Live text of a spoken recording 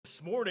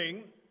This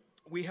morning,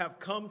 we have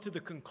come to the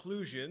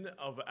conclusion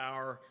of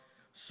our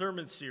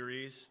sermon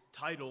series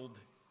titled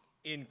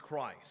In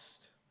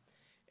Christ.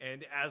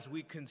 And as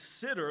we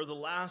consider the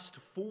last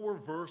 4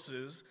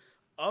 verses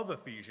of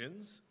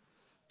Ephesians,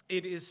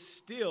 it is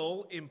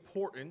still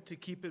important to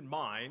keep in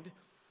mind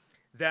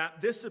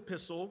that this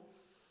epistle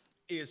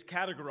is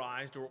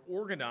categorized or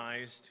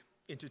organized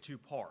into 2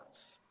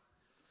 parts.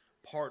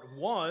 Part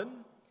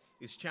 1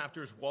 is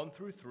chapters 1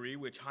 through 3,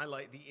 which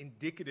highlight the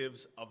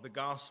indicatives of the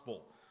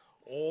gospel,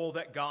 all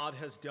that God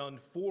has done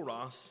for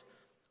us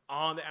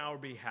on our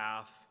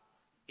behalf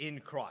in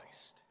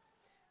Christ,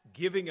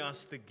 giving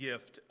us the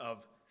gift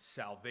of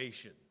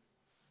salvation.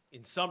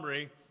 In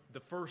summary, the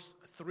first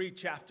 3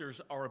 chapters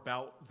are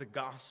about the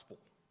gospel.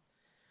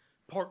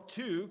 Part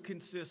 2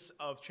 consists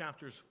of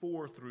chapters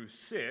 4 through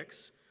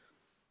 6,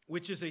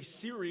 which is a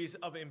series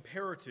of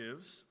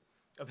imperatives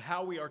of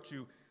how we are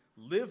to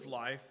live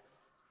life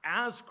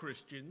as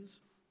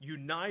Christians,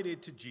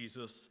 united to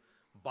Jesus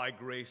by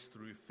grace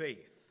through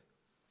faith.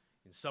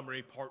 In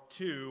summary, part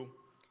 2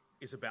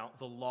 is about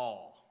the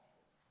law.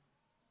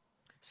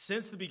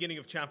 Since the beginning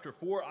of chapter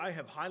 4, I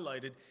have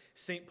highlighted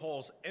St.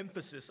 Paul's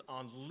emphasis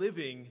on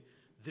living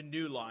the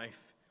new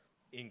life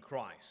in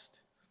Christ.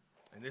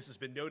 And this has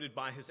been noted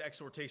by his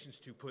exhortations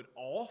to put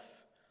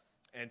off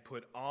and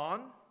put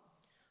on.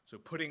 So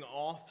putting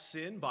off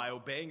sin by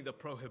obeying the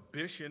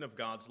prohibition of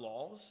God's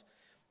laws,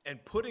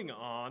 and putting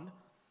on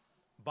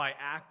by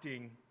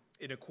acting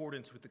in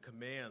accordance with the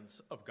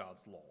commands of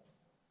God's law.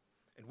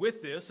 And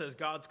with this, as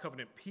God's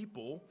covenant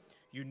people,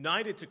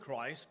 united to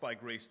Christ by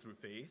grace through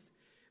faith,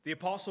 the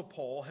Apostle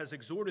Paul has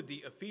exhorted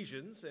the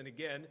Ephesians, and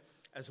again,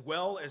 as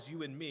well as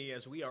you and me,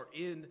 as we are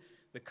in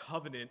the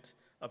covenant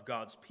of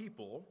God's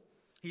people,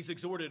 he's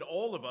exhorted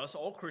all of us,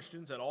 all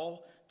Christians at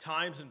all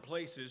times and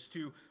places,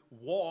 to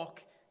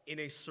walk in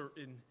a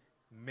certain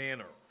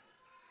manner.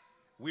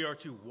 We are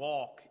to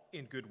walk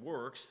in good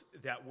works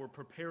that were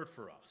prepared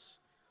for us.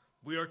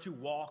 We are to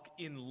walk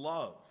in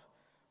love,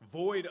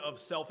 void of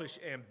selfish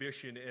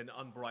ambition and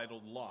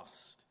unbridled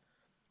lust.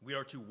 We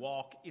are to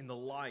walk in the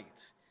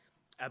light,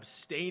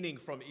 abstaining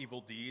from evil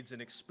deeds and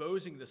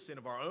exposing the sin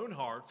of our own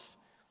hearts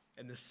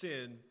and the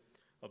sin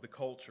of the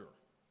culture.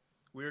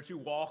 We are to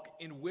walk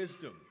in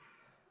wisdom,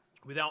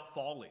 without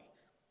folly,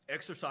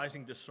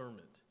 exercising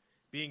discernment,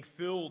 being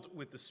filled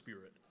with the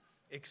Spirit,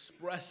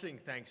 expressing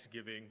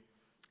thanksgiving,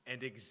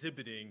 and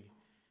exhibiting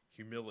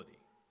humility.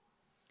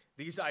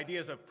 These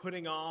ideas of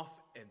putting off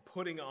and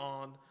putting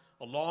on,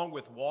 along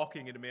with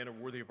walking in a manner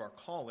worthy of our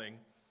calling,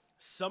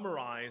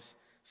 summarize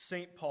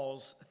St.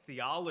 Paul's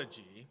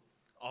theology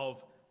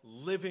of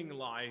living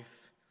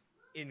life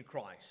in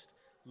Christ,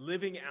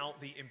 living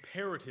out the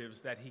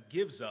imperatives that he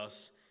gives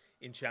us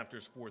in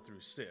chapters 4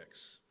 through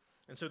 6.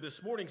 And so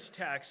this morning's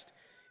text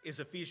is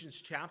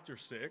Ephesians chapter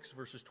 6,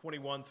 verses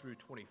 21 through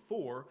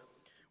 24,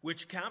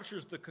 which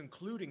captures the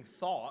concluding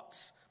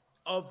thoughts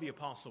of the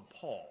Apostle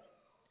Paul.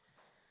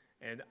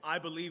 And I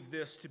believe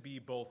this to be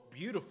both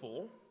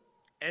beautiful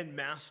and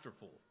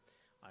masterful.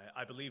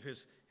 I believe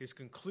his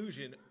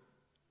conclusion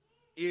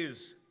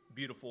is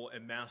beautiful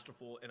and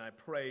masterful, and I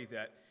pray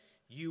that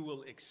you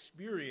will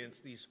experience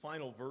these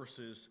final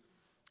verses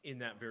in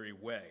that very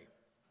way.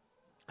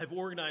 I've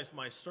organized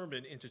my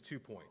sermon into 2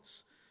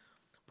 points.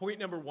 Point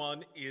number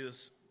 1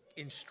 is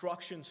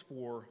instructions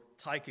for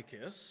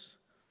Tychicus,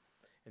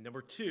 and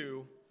number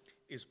 2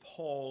 is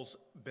Paul's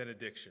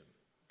benediction.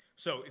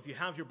 So if you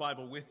have your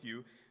Bible with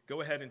you,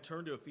 go ahead and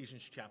turn to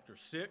Ephesians chapter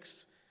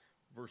 6,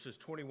 verses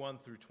 21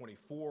 through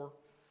 24.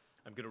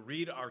 I'm going to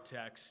read our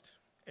text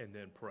and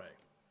then pray.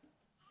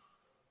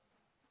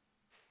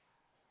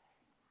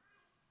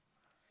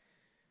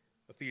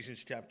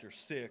 Ephesians chapter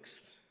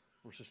 6,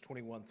 verses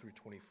 21 through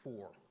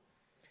 24.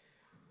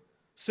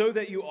 So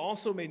that you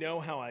also may know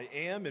how I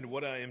am and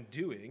what I am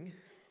doing,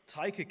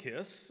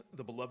 Tychicus,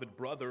 the beloved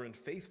brother and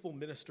faithful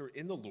minister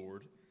in the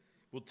Lord,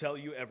 will tell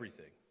you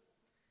everything.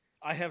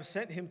 I have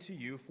sent him to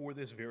you for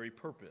this very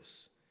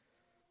purpose,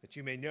 that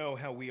you may know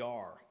how we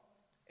are,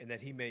 and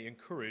that he may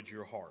encourage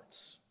your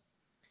hearts.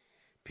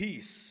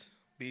 Peace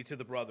be to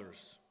the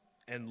brothers,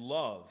 and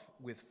love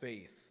with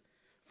faith,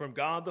 from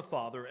God the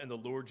Father and the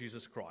Lord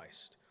Jesus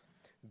Christ.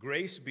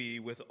 Grace be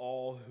with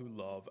all who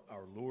love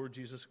our Lord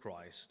Jesus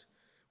Christ,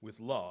 with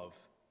love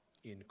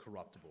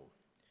incorruptible.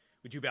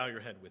 Would you bow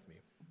your head with me?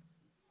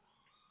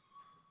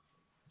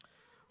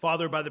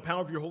 Father, by the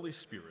power of your Holy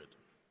Spirit,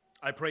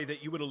 I pray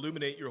that you would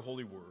illuminate your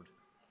holy word.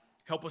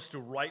 Help us to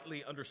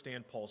rightly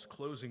understand Paul's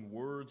closing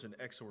words and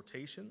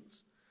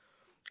exhortations,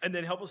 and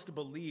then help us to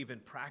believe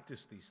and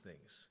practice these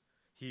things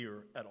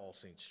here at All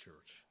Saints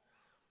Church.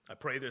 I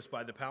pray this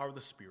by the power of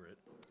the Spirit,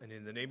 and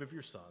in the name of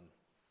your Son,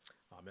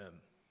 amen.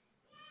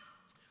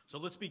 So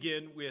let's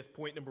begin with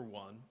point number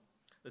 1.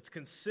 Let's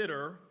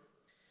consider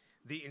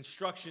the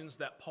instructions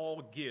that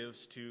Paul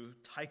gives to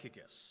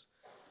Tychicus.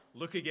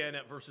 Look again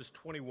at verses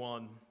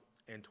 21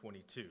 and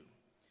 22.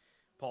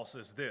 Paul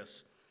says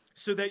this,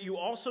 so that you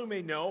also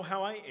may know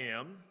how I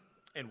am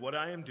and what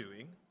I am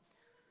doing,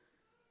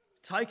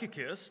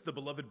 Tychicus, the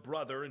beloved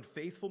brother and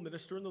faithful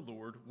minister in the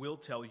Lord, will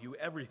tell you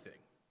everything.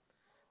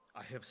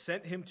 I have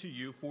sent him to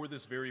you for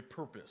this very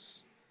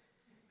purpose,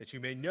 that you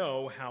may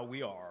know how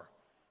we are,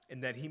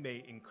 and that he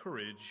may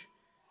encourage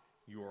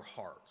your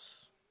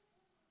hearts.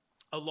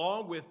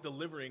 Along with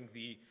delivering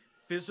the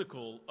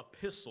physical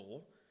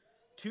epistle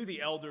to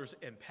the elders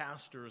and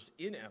pastors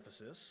in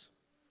Ephesus,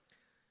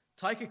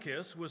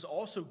 Tychicus was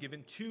also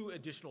given 2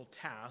 additional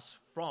tasks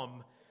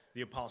from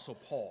the Apostle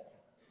Paul.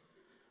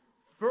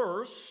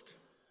 First,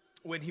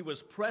 when he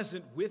was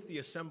present with the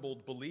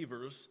assembled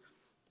believers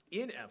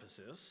in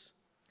Ephesus,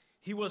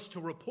 he was to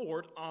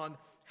report on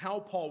how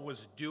Paul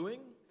was doing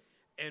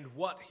and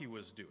what he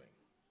was doing.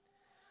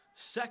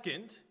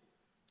 Second,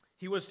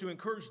 he was to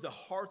encourage the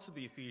hearts of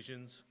the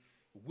Ephesians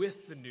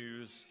with the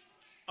news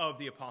of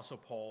the Apostle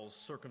Paul's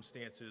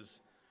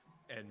circumstances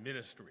and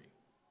ministry.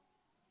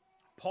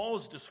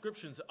 Paul's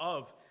descriptions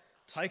of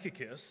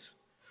Tychicus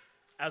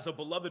as a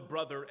beloved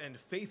brother and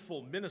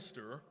faithful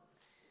minister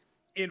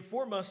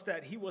inform us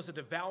that he was a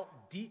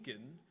devout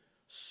deacon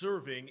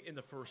serving in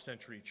the first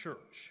century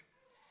church.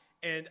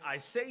 And I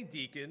say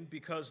deacon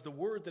because the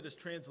word that is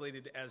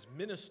translated as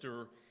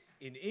minister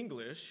in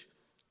English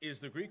is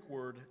the Greek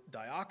word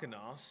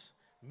diakonos,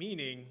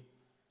 meaning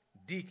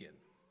deacon.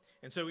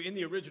 And so in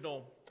the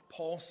original,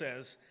 Paul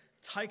says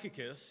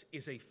Tychicus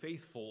is a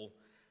faithful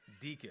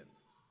deacon.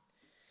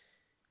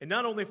 And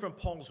not only from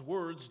Paul's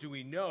words do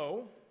we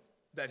know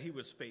that he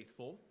was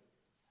faithful,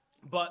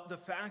 but the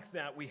fact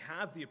that we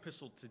have the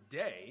epistle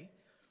today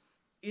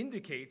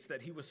indicates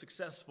that he was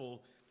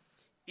successful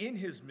in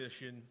his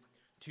mission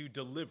to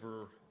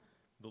deliver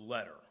the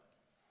letter.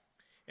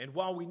 And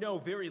while we know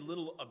very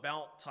little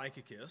about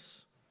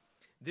Tychicus,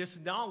 this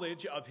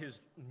knowledge of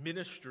his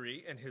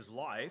ministry and his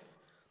life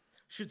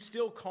should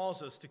still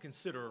cause us to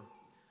consider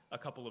a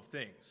couple of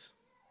things.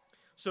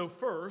 So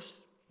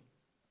first,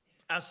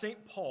 as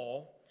St.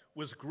 Paul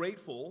was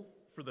grateful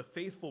for the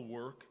faithful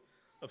work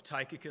of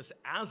Tychicus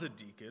as a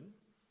deacon,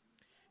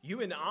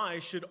 you and I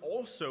should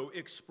also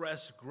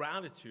express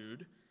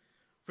gratitude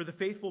for the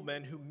faithful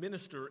men who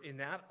minister in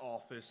that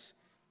office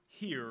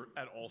here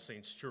at All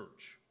Saints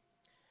Church.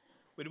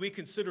 When we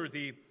consider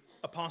the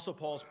Apostle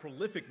Paul's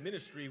prolific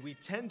ministry, we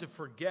tend to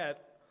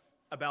forget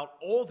about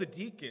all the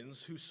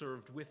deacons who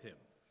served with him.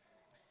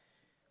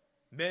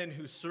 Men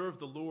who served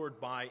the Lord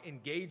by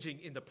engaging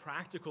in the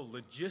practical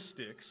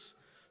logistics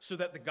so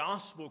that the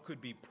gospel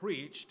could be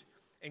preached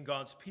and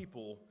God's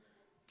people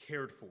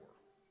cared for.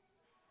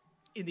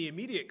 In the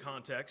immediate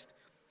context,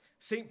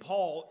 St.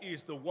 Paul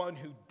is the one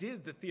who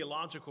did the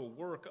theological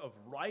work of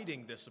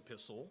writing this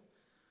epistle,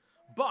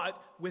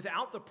 but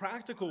without the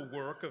practical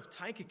work of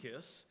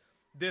Tychicus,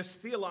 this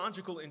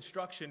theological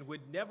instruction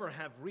would never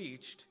have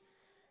reached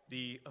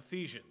the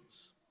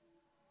Ephesians.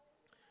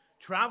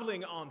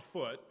 Traveling on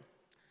foot,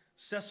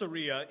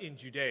 Caesarea in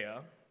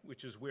Judea,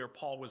 which is where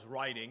Paul was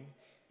writing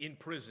in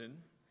prison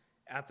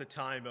at the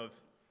time of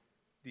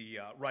the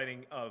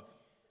writing of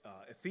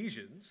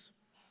Ephesians,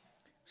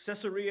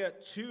 Caesarea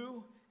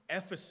to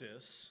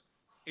Ephesus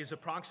is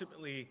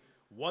approximately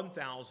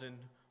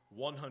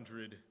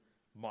 1,100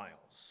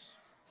 miles.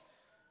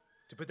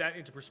 To put that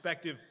into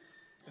perspective,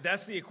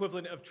 that's the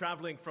equivalent of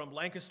traveling from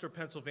Lancaster,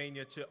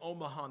 Pennsylvania to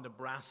Omaha,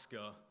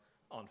 Nebraska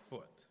on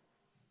foot.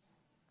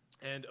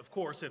 And of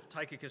course, if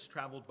Tychicus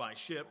traveled by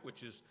ship,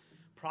 which is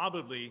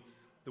probably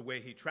the way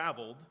he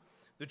traveled,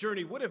 the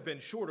journey would have been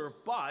shorter,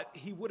 but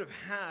he would have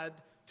had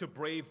to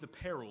brave the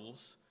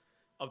perils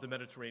of the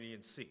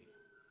Mediterranean Sea.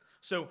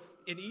 So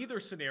in either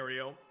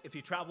scenario, if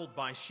he traveled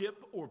by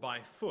ship or by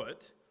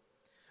foot,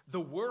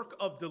 the work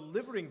of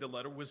delivering the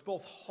letter was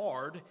both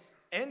hard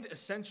and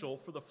essential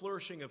for the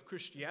flourishing of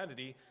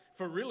Christianity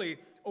for really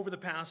over the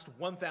past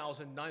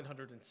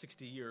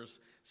 1,960 years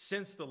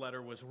since the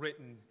letter was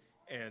written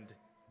and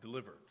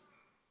delivered.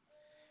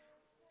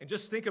 And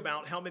just think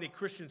about how many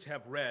Christians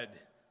have read,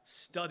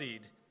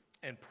 studied,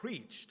 and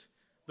preached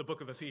the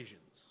book of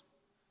Ephesians.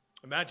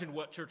 Imagine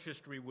what church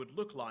history would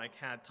look like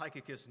had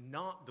Tychicus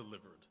not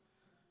delivered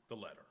the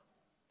letter.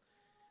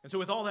 And so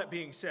with all that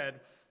being said,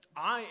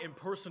 I am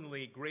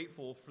personally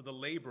grateful for the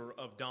labor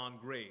of Don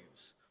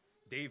Graves,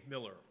 Dave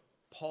Miller,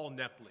 Paul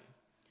Nepley,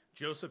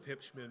 Joseph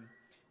Hipschman,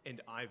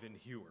 and Ivan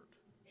Heward.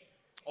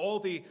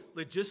 All the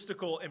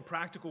logistical and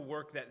practical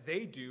work that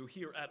they do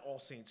here at All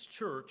Saints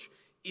Church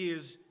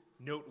is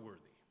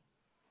noteworthy.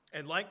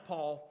 And like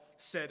Paul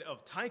said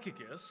of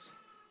Tychicus,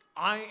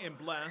 I am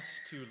blessed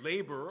to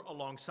labor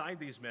alongside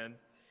these men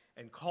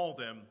and call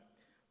them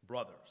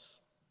brothers.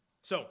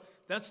 So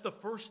that's the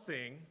first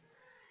thing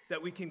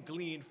that we can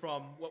glean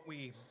from what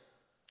we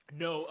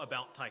know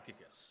about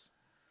Tychicus.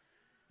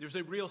 There's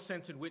a real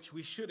sense in which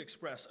we should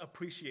express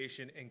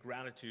appreciation and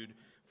gratitude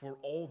for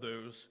all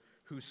those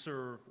who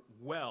serve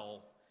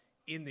well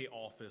in the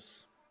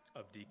office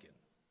of deacon,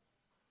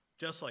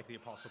 just like the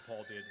Apostle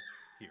Paul did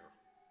here.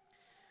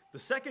 The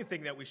second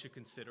thing that we should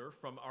consider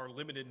from our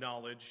limited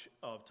knowledge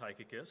of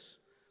Tychicus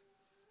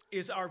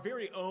is our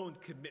very own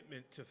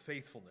commitment to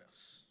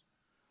faithfulness.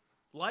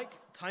 Like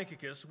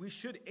Tychicus, we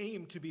should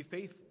aim to be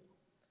faithful.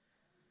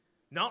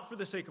 not for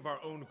the sake of our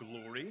own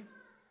glory,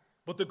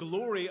 but the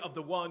glory of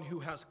the one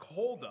who has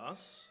called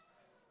us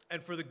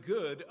and for the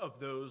good of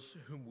those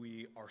whom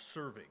we are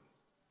serving.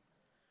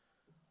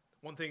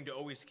 One thing to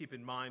always keep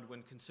in mind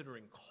when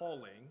considering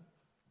calling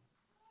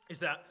is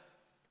that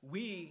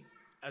we,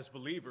 as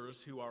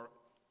believers who are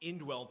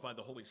indwelt by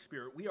the Holy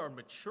Spirit, we are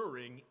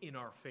maturing in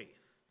our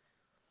faith.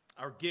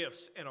 Our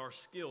gifts and our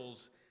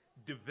skills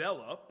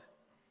develop,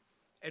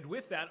 and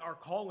with that, our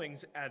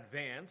callings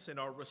advance and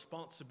our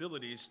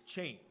responsibilities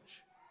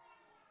change.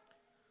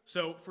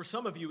 So for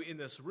some of you in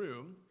this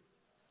room,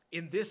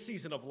 in this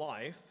season of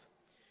life,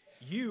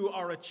 you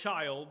are a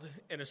child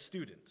and a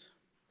student.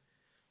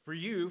 For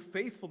you,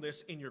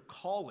 faithfulness in your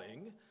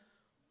calling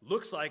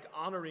looks like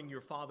honoring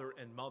your father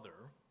and mother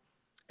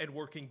and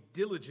working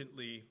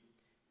diligently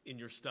in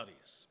your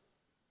studies.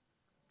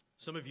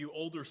 Some of you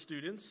older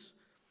students,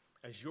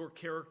 as your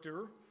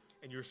character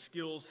and your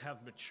skills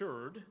have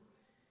matured,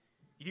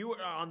 you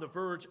are on the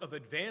verge of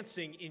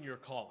advancing in your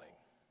calling,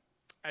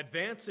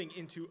 advancing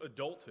into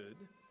adulthood,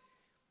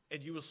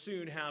 and you will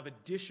soon have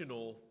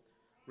additional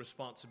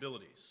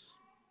responsibilities.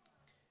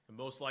 And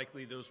most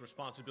likely those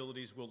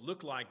responsibilities will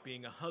look like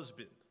being a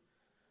husband,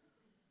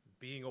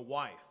 being a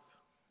wife,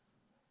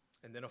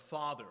 and then a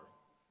father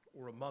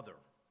or a mother.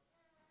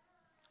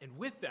 And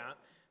with that,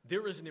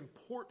 there is an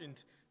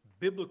important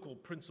biblical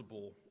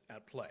principle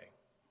at play.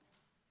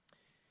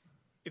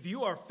 If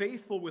you are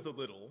faithful with a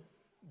little,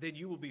 then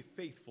you will be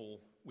faithful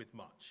with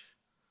much.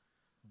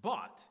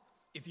 But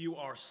if you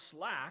are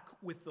slack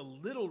with the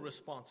little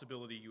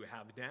responsibility you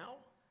have now,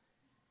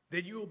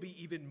 then you will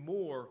be even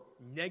more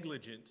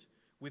negligent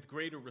with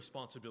greater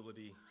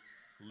responsibility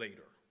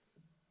later.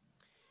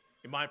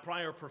 In my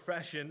prior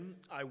profession,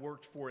 I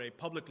worked for a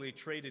publicly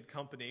traded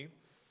company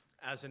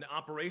as an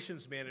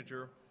operations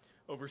manager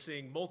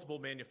overseeing multiple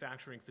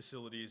manufacturing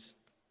facilities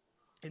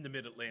in the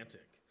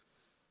Mid-Atlantic.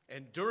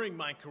 And during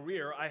my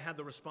career, I had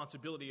the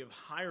responsibility of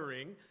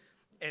hiring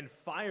and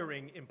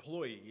firing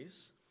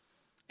employees,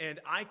 and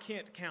I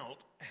can't count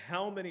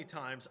how many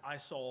times I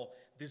saw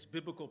this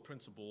biblical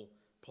principle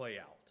play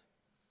out.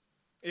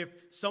 If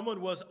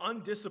someone was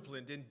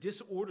undisciplined and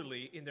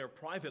disorderly in their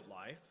private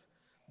life,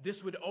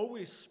 this would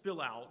always spill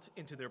out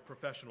into their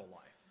professional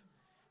life,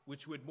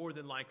 which would more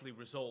than likely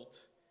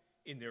result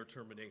in their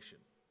termination.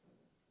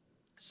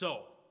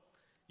 So,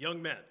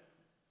 young men,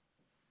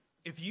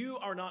 if you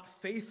are not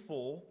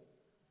faithful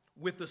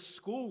with the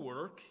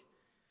schoolwork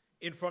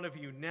in front of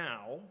you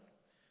now,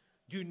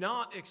 do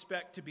not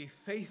expect to be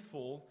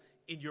faithful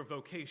in your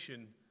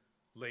vocation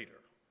later.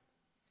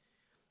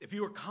 If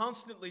you are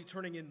constantly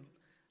turning in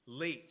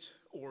late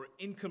or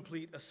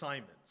incomplete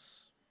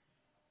assignments,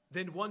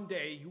 then one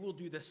day you will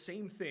do the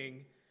same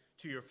thing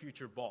to your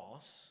future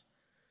boss,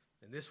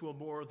 and this will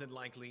more than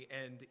likely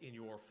end in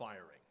your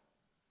firing,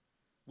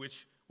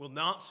 which will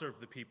not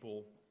serve the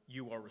people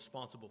you are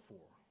responsible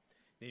for,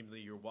 namely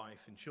your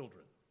wife and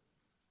children.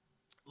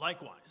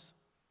 Likewise,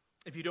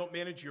 if you don't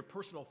manage your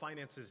personal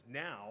finances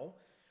now,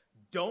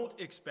 don't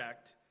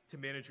expect to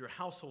manage your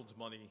household's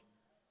money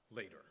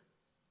later.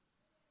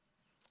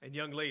 And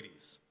young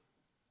ladies,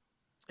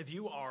 if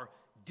you are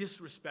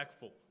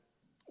disrespectful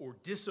or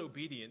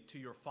disobedient to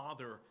your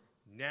father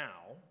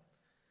now,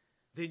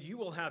 then you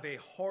will have a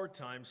hard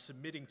time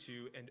submitting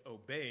to and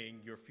obeying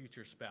your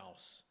future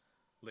spouse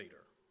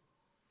later.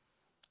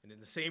 And in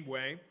the same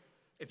way,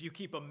 if you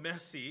keep a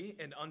messy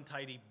and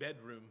untidy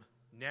bedroom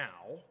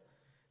now,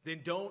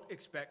 then don't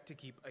expect to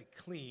keep a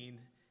clean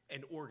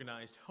and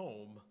organized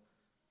home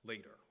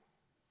later.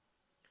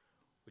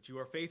 What you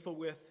are faithful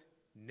with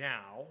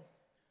now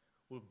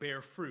will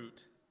bear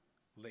fruit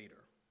later.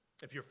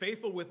 If you're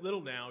faithful with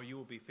little now, you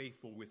will be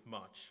faithful with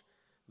much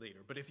later.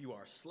 But if you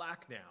are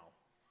slack now,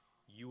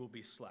 you will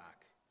be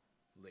slack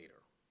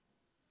later.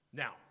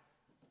 Now,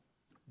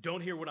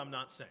 don't hear what I'm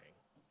not saying.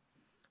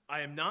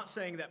 I am not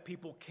saying that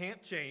people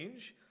can't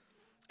change,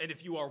 and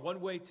if you are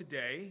one way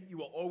today, you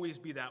will always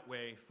be that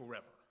way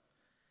forever.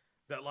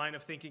 That line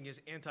of thinking is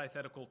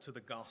antithetical to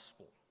the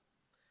gospel.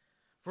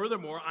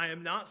 Furthermore, I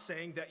am not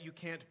saying that you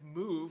can't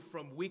move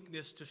from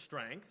weakness to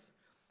strength,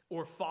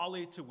 or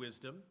folly to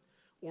wisdom,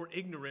 or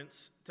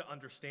ignorance to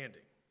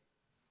understanding.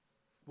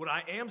 What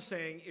I am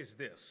saying is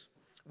this: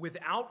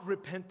 without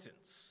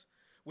repentance,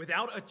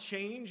 without a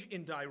change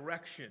in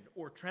direction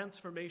or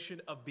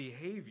transformation of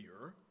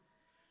behavior,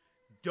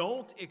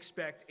 don't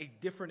expect a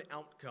different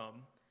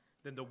outcome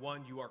than the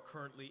one you are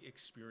currently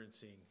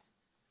experiencing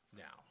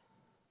now.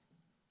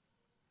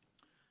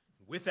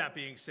 With that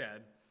being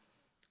said,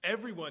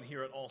 everyone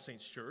here at All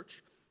Saints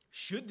Church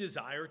should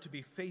desire to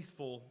be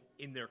faithful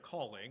in their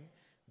calling,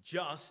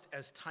 just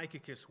as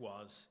Tychicus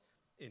was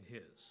in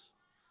his.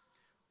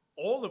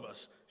 All of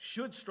us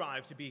should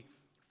strive to be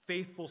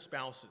faithful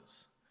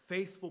spouses,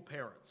 faithful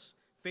parents,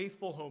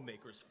 faithful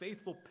homemakers,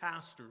 faithful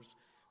pastors,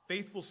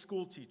 faithful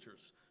school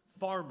teachers,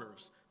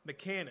 farmers,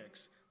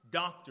 mechanics,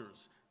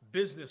 doctors,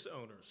 business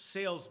owners,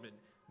 salesmen,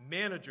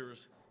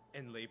 managers,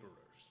 and laborers.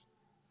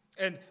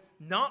 And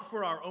not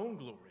for our own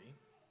glory,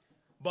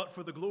 but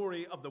for the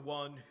glory of the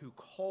one who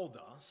called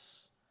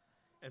us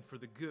and for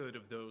the good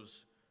of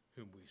those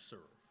whom we serve.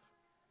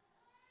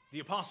 The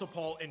Apostle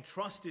Paul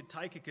entrusted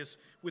Tychicus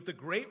with the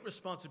great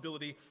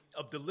responsibility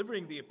of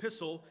delivering the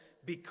epistle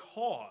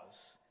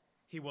because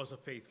he was a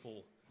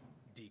faithful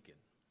deacon.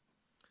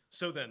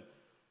 So then,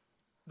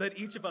 let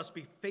each of us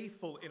be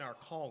faithful in our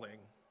calling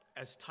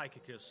as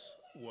Tychicus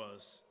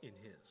was in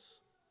his.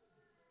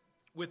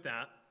 With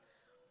that,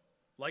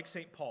 like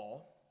St.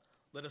 Paul,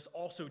 let us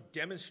also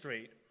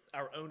demonstrate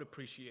our own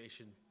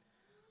appreciation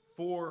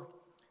for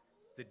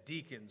the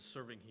deacons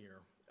serving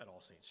here at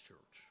All Saints Church.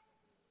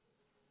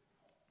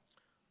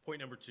 Point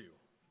number 2,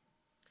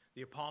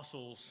 the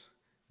Apostles'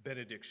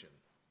 benediction.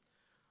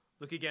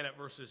 Look again at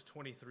verses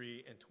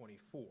 23 and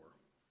 24.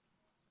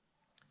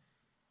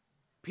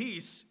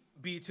 Peace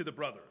be to the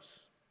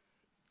brothers,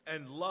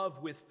 and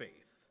love with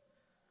faith,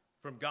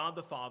 from God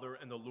the Father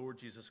and the Lord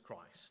Jesus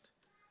Christ.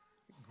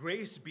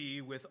 Grace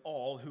be with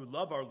all who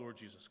love our Lord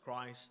Jesus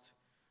Christ,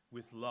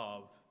 with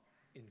love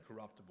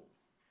incorruptible.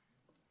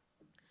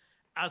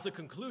 As a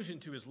conclusion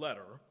to his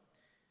letter,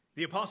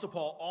 the Apostle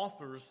Paul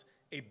offers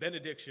a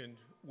benediction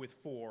with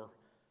 4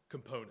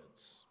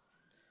 components: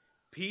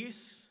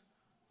 peace,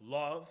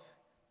 love,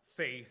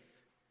 faith,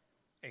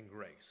 and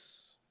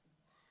grace.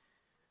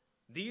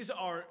 These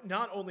are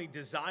not only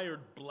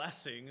desired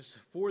blessings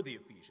for the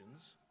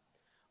Ephesians,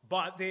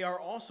 but they are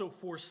also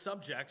 4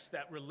 subjects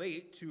that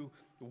relate to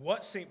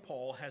what St.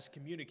 Paul has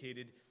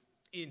communicated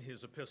in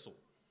his epistle.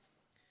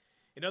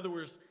 In other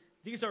words,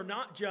 these are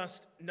not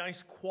just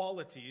nice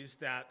qualities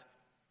that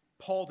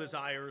Paul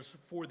desires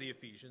for the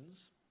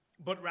Ephesians,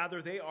 but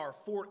rather they are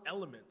 4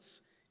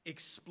 elements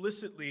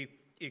explicitly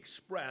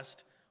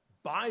expressed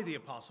by the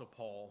Apostle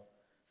Paul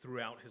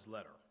throughout his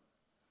letter.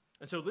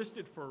 And so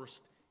listed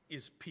first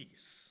is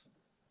peace.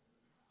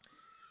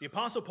 The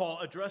Apostle Paul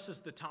addresses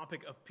the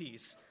topic of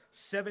peace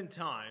 7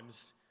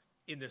 times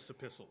in this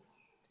epistle.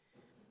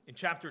 In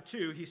chapter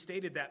 2, he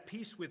stated that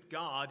peace with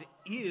God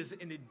is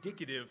an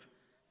indicative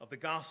of the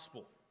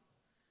gospel.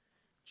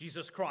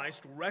 Jesus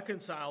Christ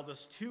reconciled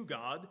us to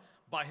God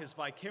by his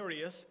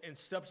vicarious and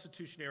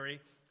substitutionary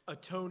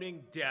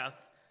atoning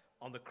death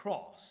on the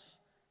cross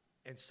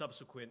and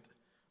subsequent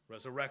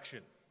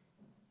resurrection.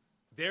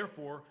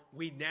 Therefore,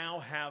 we now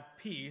have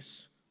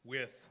peace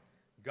with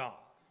God.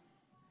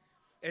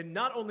 And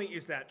not only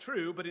is that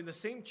true, but in the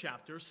same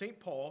chapter, St.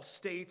 Paul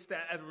states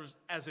that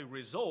as a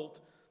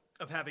result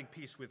of having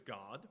peace with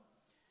God,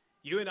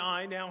 you and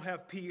I now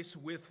have peace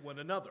with one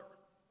another.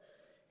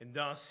 And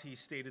thus he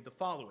stated the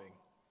following: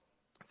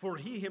 for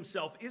he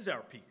himself is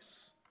our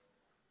peace,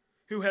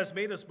 who has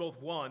made us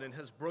both one and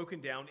has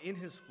broken down in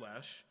his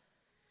flesh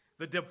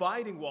the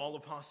dividing wall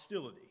of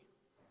hostility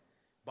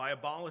by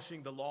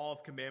abolishing the law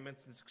of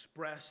commandments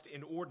expressed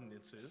in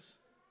ordinances,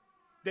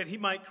 that he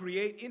might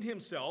create in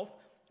himself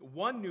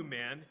one new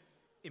man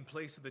in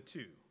place of the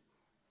 2,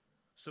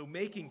 so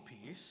making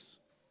peace,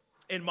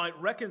 and might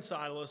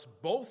reconcile us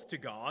both to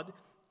God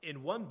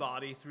in one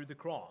body through the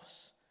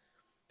cross,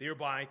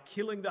 thereby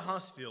killing the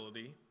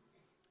hostility.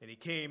 And he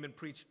came and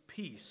preached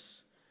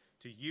peace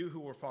to you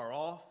who were far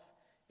off,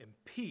 and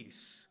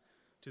peace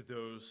to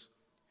those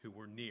who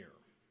were near.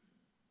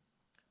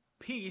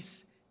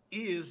 Peace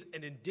is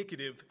an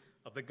indicative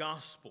of the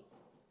gospel.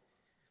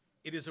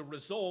 It is a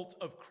result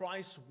of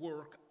Christ's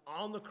work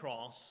on the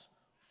cross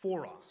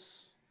for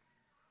us.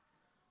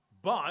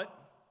 But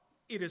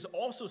it is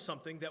also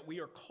something that we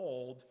are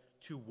called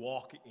to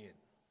walk in.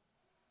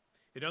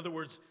 In other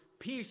words,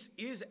 peace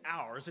is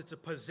ours. It's a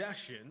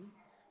possession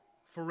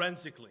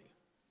forensically.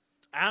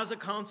 As a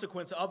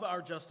consequence of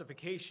our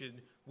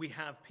justification, we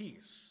have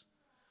peace.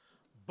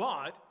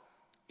 But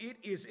it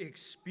is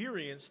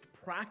experienced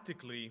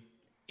practically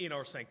in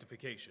our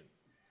sanctification.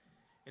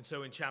 And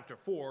so in chapter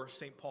 4,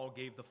 St. Paul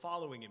gave the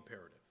following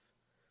imperative: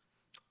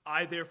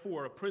 I,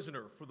 therefore, a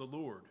prisoner for the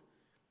Lord,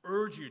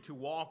 urge you to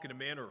walk in a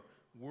manner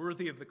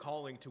worthy of the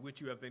calling to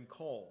which you have been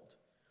called,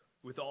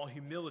 with all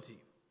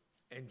humility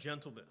and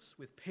gentleness,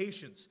 with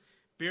patience,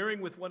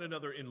 bearing with one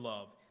another in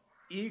love,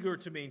 eager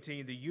to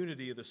maintain the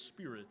unity of the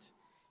Spirit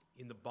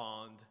in the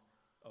bond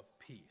of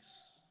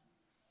peace.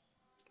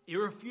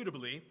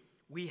 Irrefutably,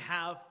 we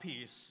have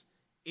peace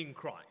in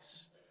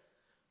Christ.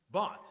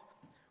 But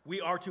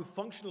we are to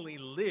functionally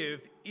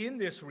live in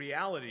this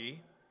reality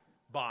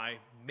by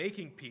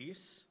making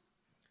peace,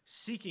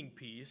 seeking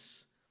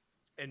peace,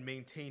 and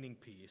maintaining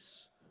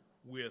peace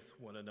with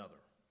one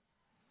another.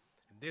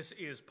 And this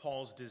is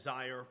Paul's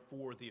desire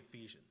for the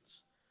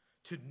Ephesians,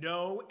 to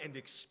know and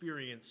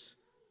experience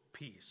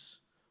peace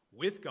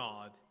with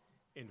God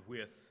and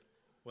with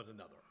one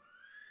another.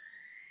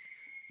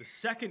 The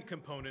second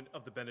component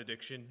of the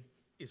benediction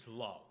is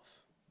love.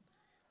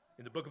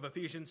 In the book of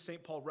Ephesians,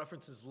 St. Paul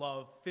references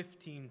love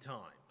 15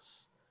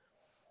 times.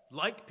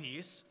 Like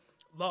peace,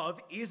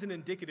 love is an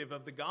indicative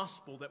of the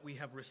gospel that we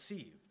have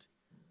received.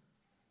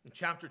 In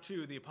chapter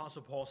 2, the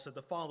Apostle Paul said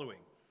the following: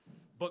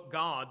 but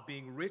God,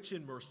 being rich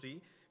in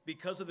mercy,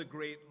 because of the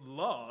great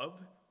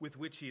love with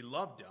which he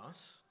loved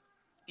us,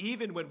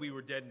 even when we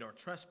were dead in our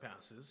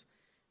trespasses,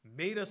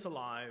 made us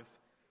alive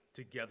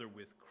together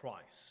with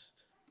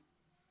Christ.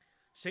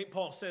 St.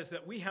 Paul says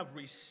that we have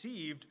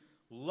received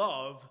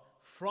love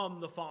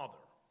from the Father,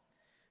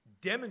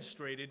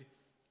 demonstrated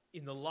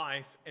in the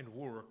life and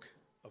work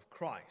of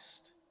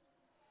Christ.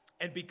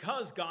 And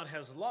because God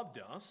has loved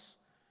us,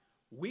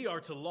 we are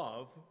to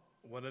love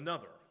one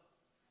another.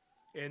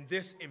 And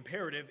this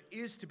imperative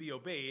is to be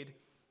obeyed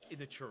in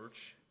the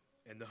church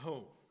and the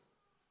home.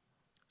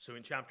 So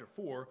in chapter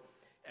 4,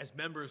 as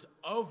members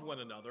of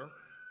one another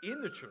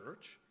in the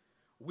church,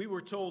 we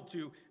were told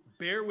to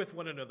bear with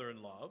one another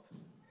in love,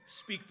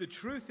 speak the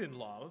truth in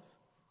love,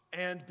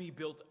 and be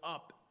built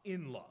up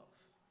in love.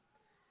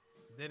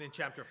 Then in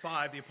chapter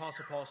 5, the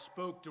Apostle Paul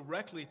spoke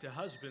directly to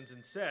husbands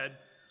and said,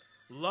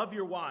 "Love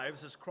your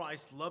wives as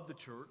Christ loved the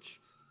church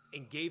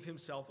and gave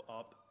himself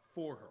up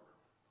for her."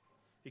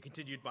 He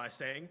continued by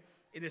saying,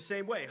 "In the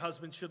same way,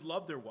 husbands should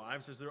love their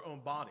wives as their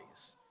own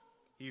bodies.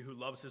 He who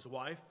loves his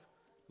wife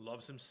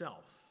loves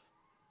himself."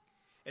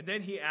 And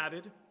then he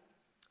added,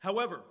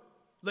 "However,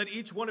 let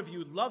each one of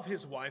you love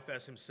his wife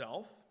as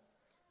himself,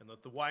 and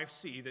let the wife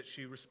see that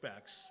she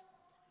respects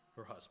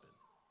her husband."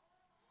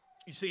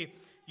 You see,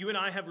 you and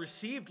I have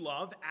received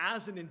love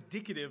as an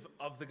indicative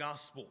of the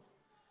gospel.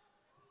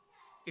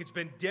 It's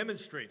been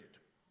demonstrated.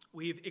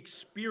 We've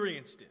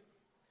experienced it.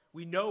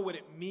 We know what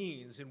it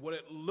means and what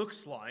it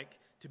looks like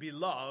to be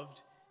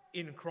loved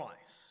in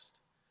Christ.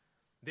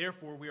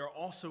 Therefore, we are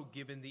also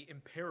given the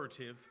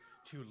imperative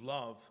to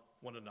love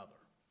one another.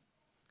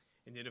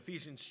 And in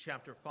Ephesians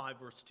chapter 5,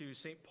 verse 2,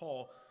 St.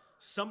 Paul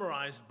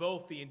summarized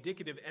both the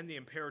indicative and the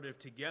imperative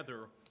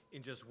together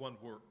in just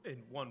one word,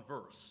 in one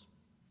verse.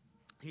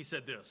 He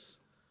said this: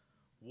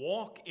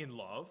 "Walk in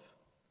love,"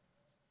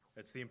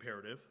 that's the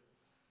imperative,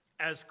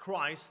 "as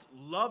Christ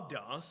loved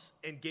us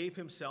and gave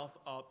himself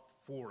up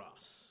for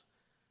us."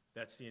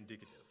 That's the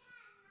indicative.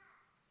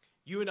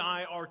 You and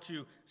I are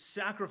to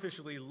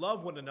sacrificially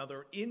love one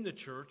another in the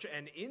church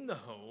and in the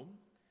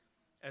home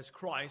as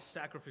Christ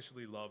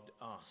sacrificially loved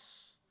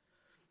us.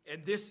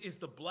 And this is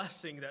the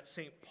blessing that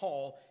St.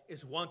 Paul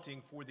is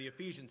wanting for the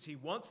Ephesians. He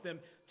wants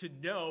them to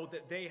know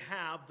that they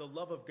have the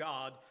love of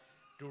God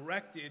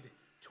directed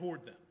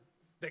toward them,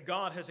 that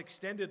God has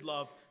extended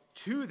love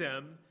to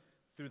them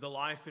through the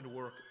life and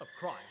work of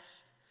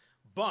Christ.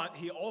 But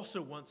he also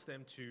wants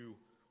them to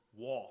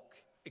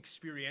walk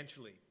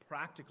experientially,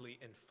 practically,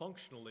 and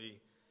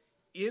functionally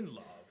in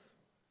love,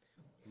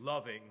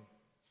 loving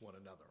one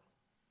another.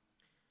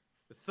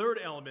 The third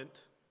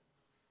element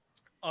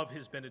of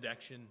his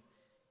benediction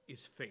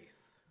is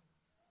faith.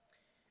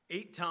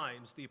 8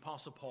 times the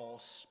Apostle Paul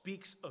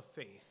speaks of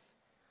faith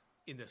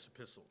in this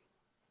epistle.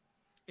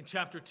 In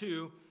chapter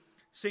 2,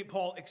 St.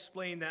 Paul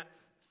explained that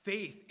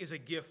faith is a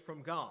gift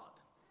from God.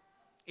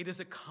 It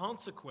is a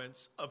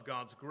consequence of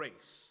God's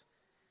grace.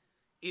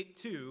 It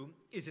too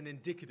is an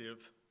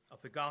indicative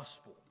of the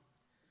gospel.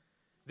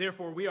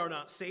 Therefore, we are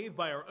not saved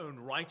by our own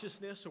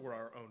righteousness or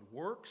our own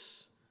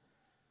works,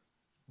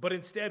 but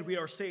instead we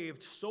are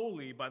saved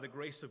solely by the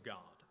grace of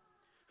God,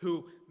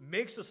 who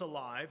makes us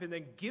alive and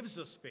then gives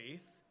us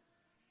faith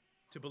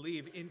to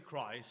believe in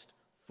Christ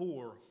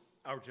for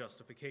our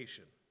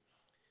justification.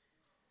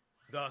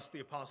 Thus, the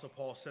Apostle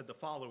Paul said the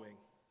following: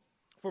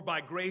 "For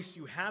by grace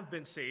you have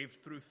been saved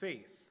through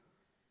faith.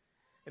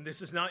 And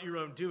this is not your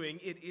own doing,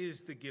 it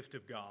is the gift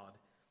of God,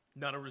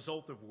 not a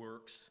result of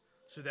works,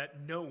 so that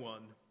no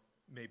one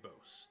may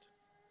boast."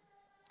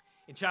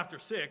 In chapter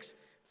 6,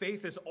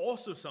 faith is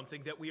also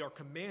something that we are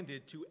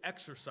commanded to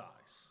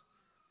exercise.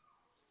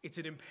 It's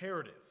an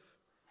imperative.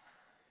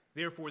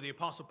 Therefore, the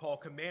Apostle Paul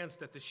commands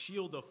that the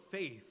shield of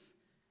faith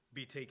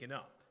be taken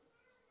up.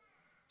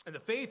 And the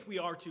faith we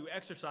are to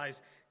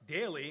exercise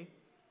daily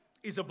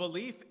is a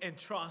belief and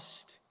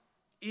trust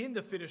in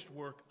the finished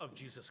work of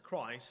Jesus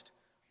Christ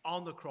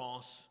on the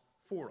cross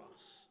for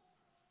us.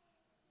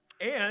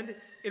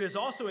 And it is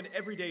also an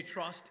everyday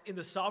trust in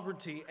the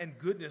sovereignty and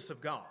goodness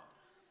of God,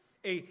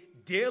 a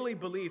daily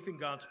belief in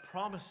God's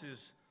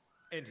promises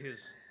and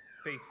his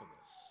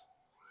faithfulness.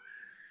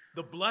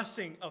 The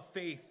blessing of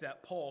faith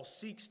that Paul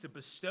seeks to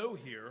bestow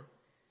here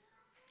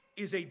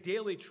is a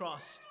daily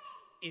trust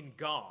in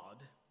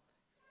God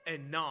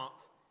and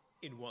not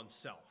in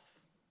oneself.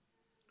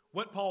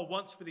 What Paul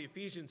wants for the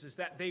Ephesians is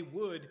that they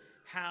would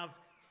have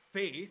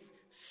faith,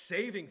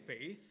 saving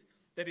faith,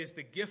 that is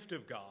the gift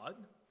of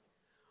God,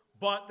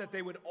 but that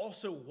they would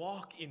also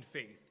walk in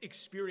faith,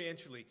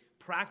 experientially,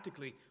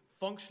 practically,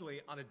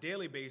 functionally, on a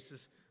daily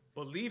basis,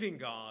 believing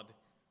God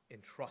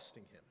and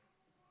trusting him.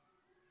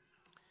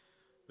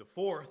 The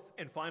fourth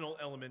and final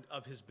element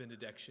of his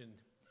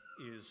benediction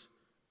is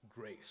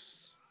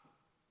grace.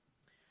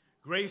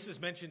 Grace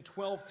is mentioned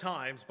 12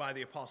 times by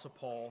the Apostle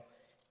Paul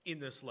in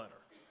this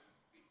letter.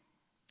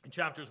 In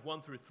chapters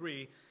 1 through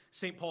 3,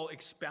 St. Paul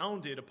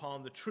expounded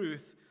upon the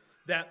truth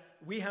that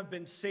we have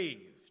been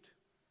saved,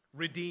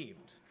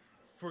 redeemed,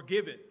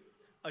 forgiven,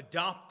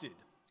 adopted,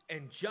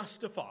 and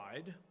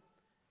justified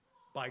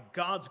by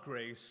God's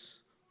grace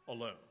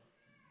alone.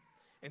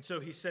 And so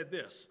he said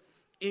this: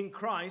 "In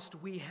Christ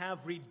we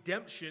have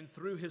redemption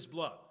through his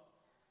blood,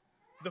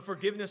 the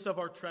forgiveness of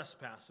our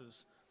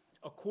trespasses,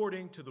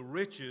 according to the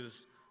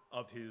riches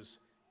of his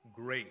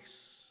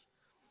grace.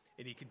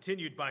 And he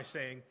continued by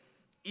saying,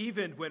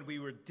 even when we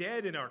were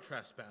dead in our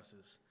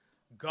trespasses,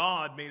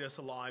 God made us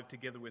alive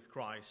together with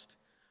Christ.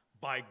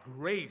 By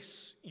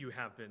grace you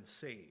have been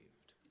saved.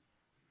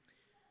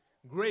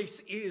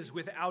 Grace is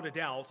without a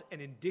doubt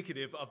an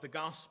indicative of the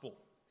gospel.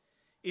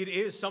 It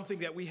is something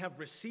that we have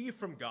received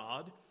from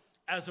God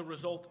as a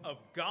result of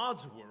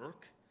God's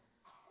work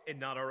and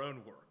not our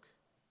own work.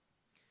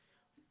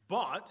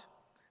 But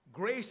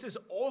grace is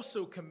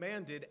also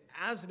commanded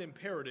as an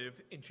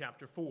imperative in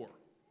chapter 4.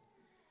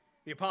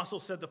 The apostle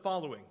said the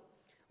following,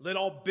 "Let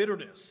all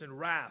bitterness and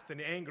wrath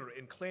and anger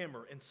and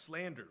clamor and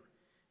slander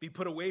be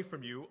put away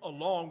from you,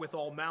 along with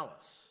all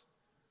malice.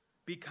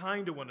 Be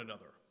kind to one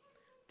another,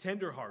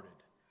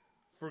 tenderhearted,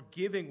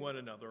 forgiving one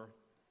another,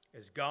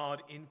 as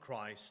God in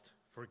Christ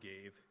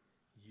forgave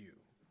you."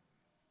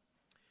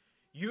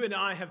 You and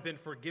I have been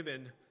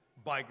forgiven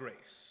by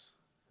grace.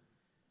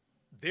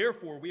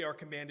 Therefore, we are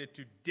commanded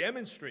to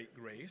demonstrate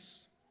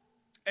grace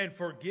and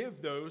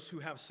forgive those who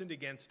have sinned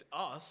against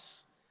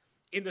us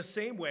in the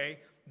same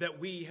way that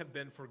we have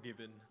been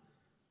forgiven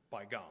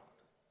by God.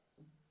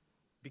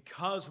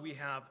 Because we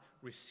have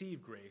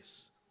received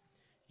grace,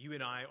 you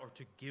and I are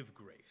to give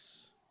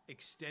grace,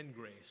 extend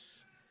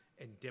grace,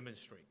 and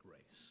demonstrate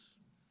grace.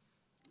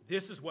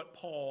 This is what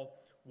Paul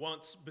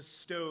wants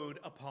bestowed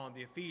upon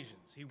the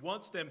Ephesians. He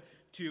wants them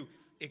to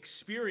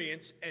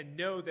experience and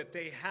know that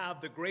they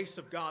have the grace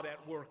of God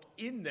at work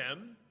in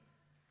them,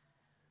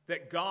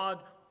 that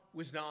God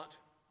was not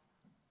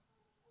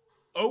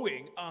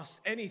owing us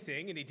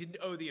anything, and he didn't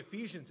owe the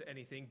Ephesians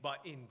anything,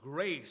 but in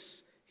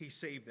grace he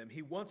saved them.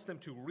 He wants them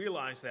to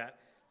realize that,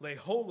 lay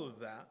hold of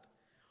that,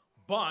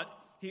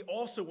 but he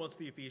also wants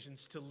the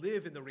Ephesians to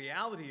live in the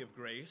reality of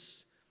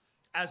grace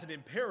as an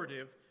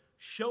imperative,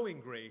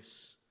 showing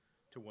grace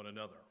to one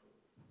another.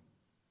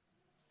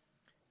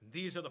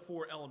 These are the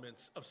four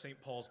elements of St.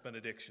 Paul's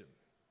benediction: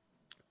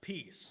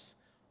 peace,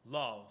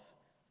 love,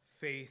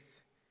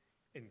 faith,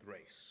 and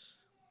grace.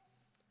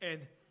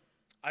 And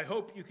I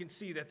hope you can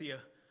see that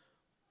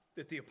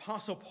the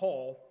Apostle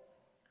Paul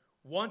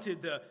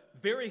wanted the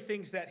very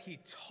things that he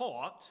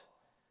taught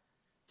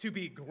to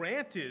be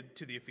granted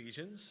to the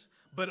Ephesians,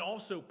 but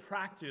also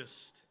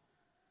practiced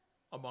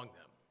among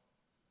them.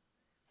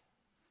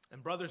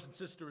 And brothers and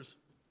sisters,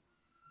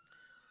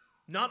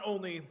 not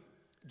only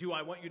do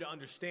I want you to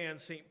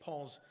understand St.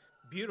 Paul's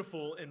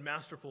beautiful and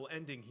masterful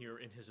ending here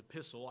in his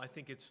epistle, I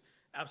think it's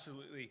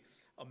absolutely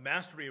a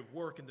mastery of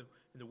work in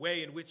the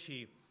way in which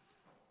he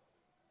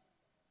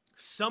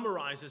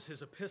summarizes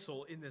his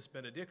epistle in this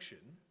benediction.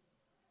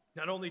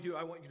 Not only do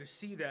I want you to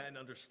see that and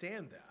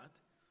understand that,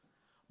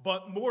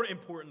 but more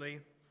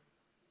importantly,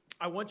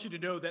 I want you to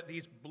know that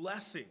these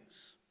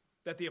blessings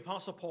that the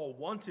Apostle Paul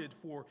wanted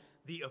for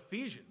the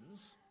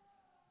Ephesians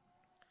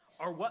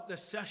are what the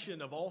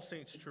session of All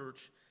Saints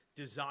Church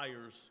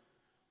desires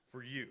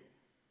for you.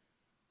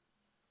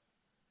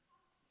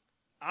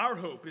 Our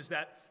hope is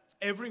that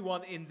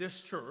everyone in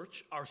this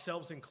church,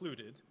 ourselves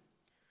included,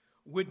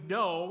 would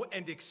know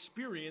and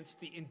experience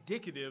the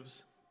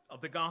indicatives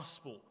of the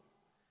gospel.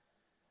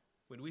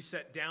 When we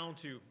sat down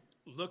to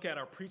look at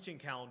our preaching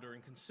calendar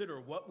and consider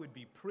what would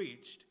be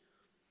preached,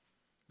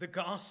 the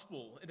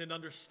gospel and an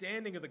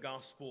understanding of the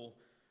gospel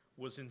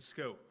was in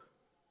scope.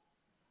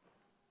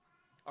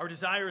 Our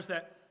desire is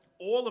that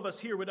all of us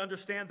here would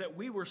understand that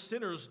we were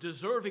sinners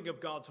deserving of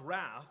God's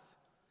wrath,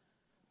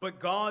 but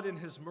God in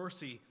his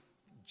mercy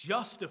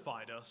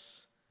justified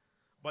us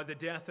by the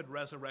death and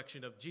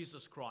resurrection of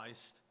Jesus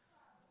Christ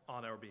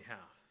on our behalf.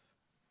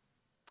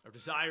 Our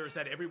desire is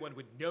that everyone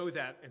would know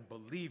that and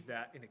believe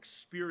that and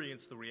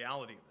experience the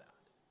reality of that.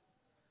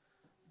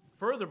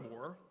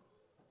 Furthermore,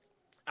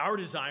 our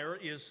desire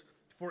is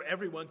for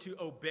everyone to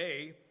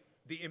obey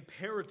the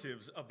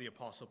imperatives of the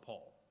Apostle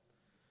Paul.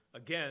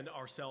 Again,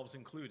 ourselves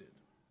included.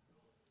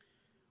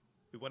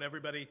 We want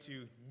everybody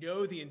to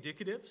know the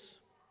indicatives,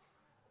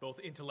 both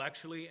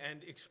intellectually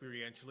and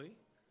experientially,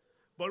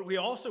 but we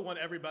also want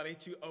everybody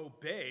to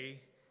obey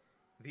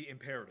the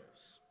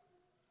imperatives.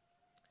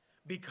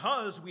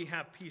 Because we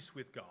have peace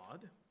with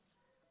God,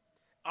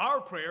 our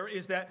prayer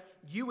is that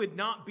you would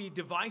not be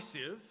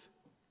divisive,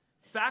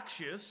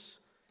 factious,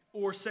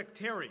 or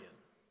sectarian.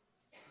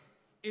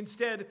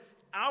 Instead,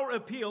 our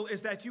appeal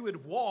is that you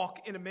would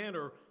walk in a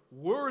manner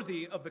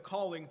worthy of the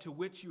calling to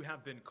which you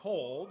have been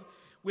called,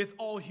 with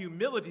all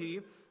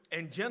humility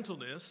and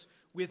gentleness,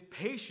 with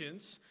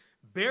patience,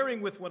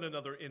 bearing with one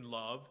another in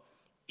love,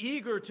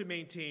 eager to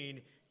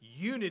maintain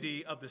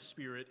unity of the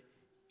Spirit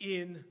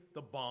in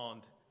the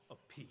bond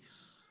of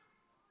peace.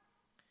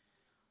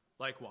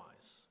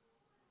 Likewise,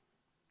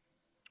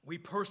 we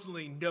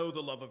personally know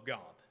the love of God,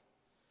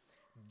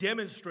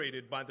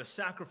 demonstrated by the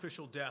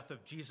sacrificial death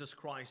of Jesus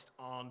Christ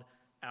on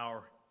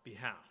our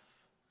behalf.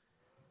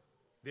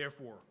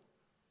 Therefore,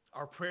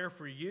 our prayer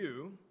for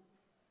you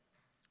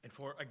and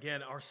for,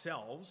 again,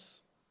 ourselves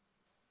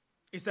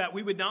is that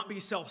we would not be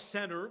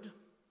self-centered,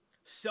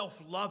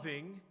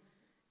 self-loving,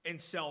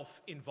 and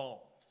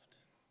self-involved.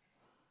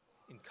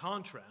 In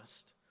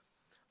contrast,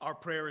 our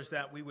prayer is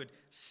that we would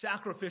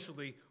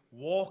sacrificially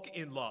walk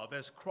in love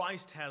as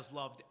Christ has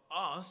loved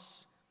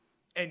us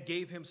and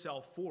gave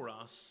himself for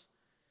us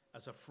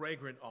as a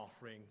fragrant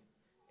offering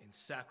and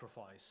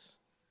sacrifice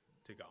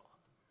to God.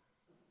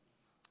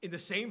 In the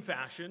same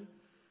fashion,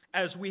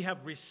 as we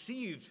have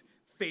received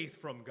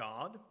faith from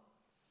God,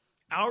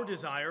 our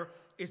desire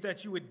is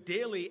that you would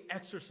daily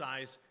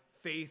exercise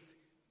faith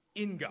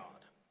in God.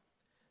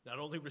 Not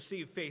only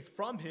receive faith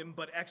from him,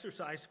 but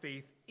exercise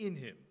faith in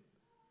him.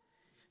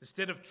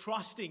 Instead of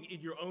trusting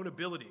in your own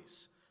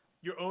abilities,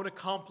 your own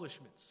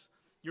accomplishments,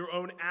 your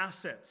own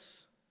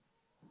assets,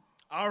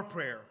 our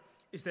prayer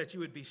is that you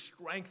would be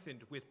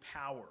strengthened with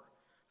power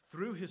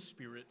through his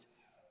Spirit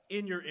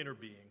in your inner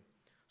being,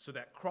 so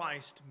that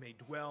Christ may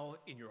dwell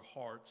in your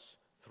hearts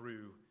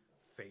through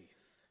faith.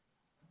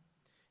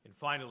 And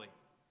finally,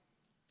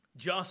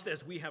 just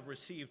as we have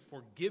received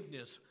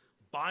forgiveness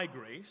by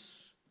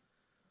grace,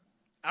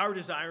 our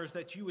desire is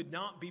that you would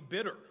not be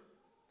bitter,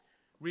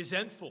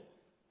 resentful,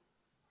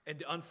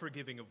 and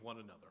unforgiving of one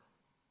another.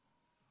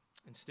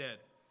 Instead,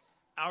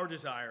 our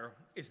desire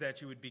is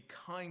that you would be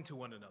kind to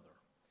one another,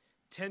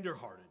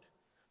 tender-hearted,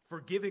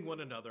 forgiving one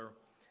another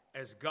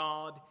as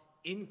God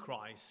in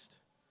Christ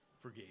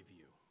forgave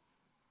you.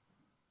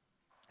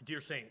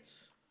 Dear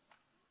saints,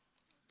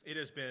 it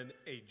has been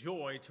a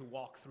joy to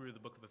walk through the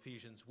book of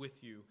Ephesians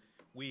with you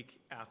week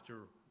after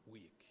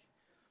week.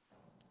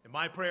 And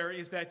my prayer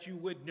is that you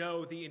would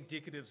know the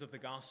indicatives of the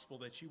gospel,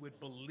 that you would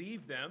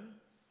believe them,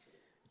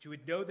 that you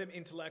would know them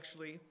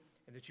intellectually,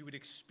 and that you would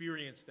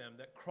experience them,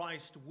 that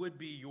Christ would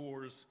be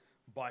yours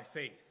by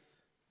faith.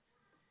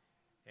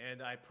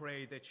 And I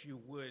pray that you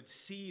would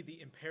see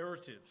the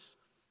imperatives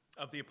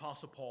of the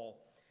Apostle Paul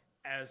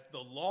as the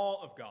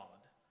law of God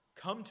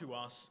come to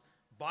us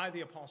by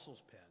the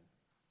Apostle's pen,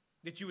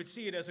 that you would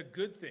see it as a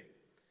good thing,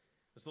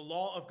 as the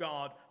law of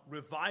God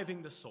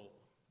reviving the soul,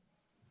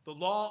 the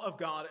law of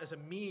God as a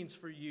means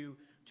for you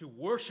to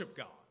worship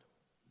God,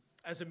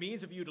 as a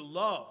means of you to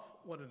love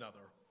one another,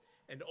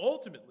 and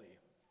ultimately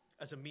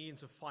as a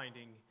means of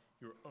finding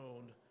your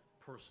own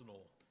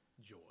personal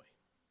joy.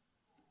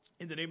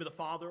 In the name of the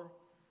Father,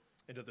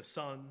 and of the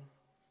Son,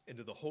 and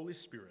of the Holy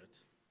Spirit,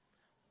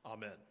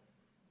 amen.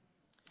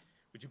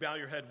 Would you bow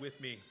your head with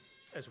me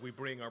as we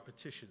bring our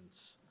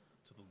petitions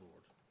to the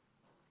Lord?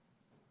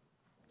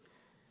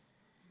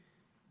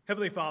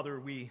 Heavenly Father,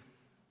 we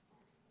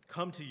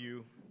come to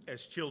you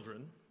as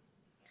children.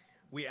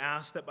 We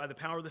ask that by the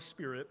power of the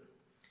Spirit,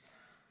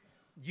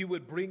 you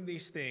would bring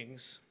these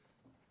things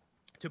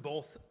to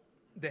both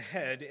the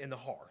head and the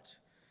heart,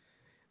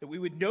 that we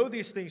would know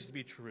these things to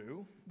be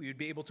true, we would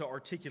be able to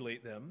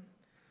articulate them,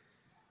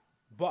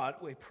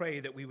 but we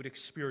pray that we would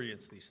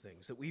experience these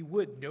things, that we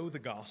would know the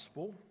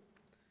gospel,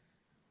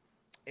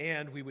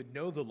 and we would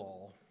know the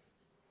law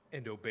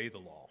and obey the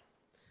law.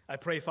 I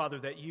pray, Father,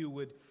 that you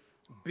would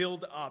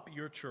build up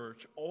your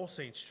church, All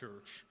Saints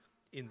Church,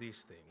 in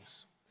these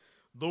things.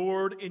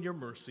 Lord, in your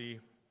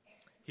mercy,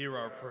 hear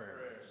our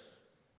prayers.